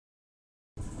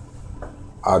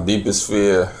Our deepest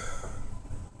fear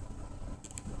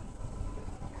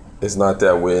is not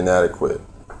that we're inadequate.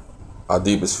 Our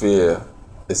deepest fear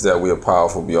is that we are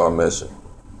powerful beyond measure.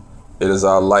 It is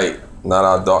our light, not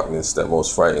our darkness, that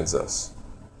most frightens us.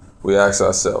 We ask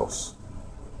ourselves,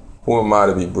 who am I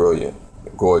to be brilliant,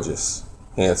 gorgeous,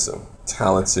 handsome,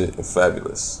 talented, and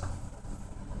fabulous?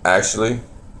 Actually,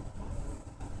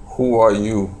 who are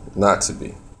you not to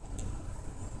be?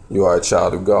 You are a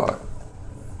child of God.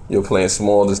 Your playing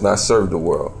small does not serve the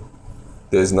world.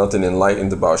 There is nothing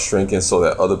enlightened about shrinking so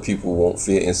that other people won't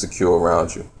feel insecure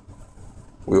around you.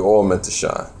 We're all meant to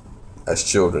shine, as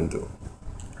children do.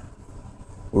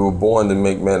 We were born to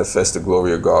make manifest the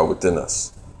glory of God within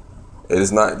us. It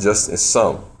is not just in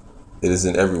some, it is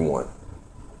in everyone.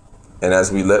 And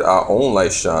as we let our own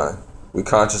light shine, we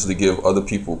consciously give other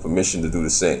people permission to do the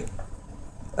same.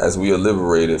 As we are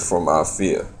liberated from our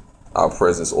fear, our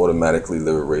presence automatically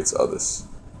liberates others.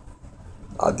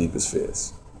 Our deepest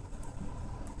fears.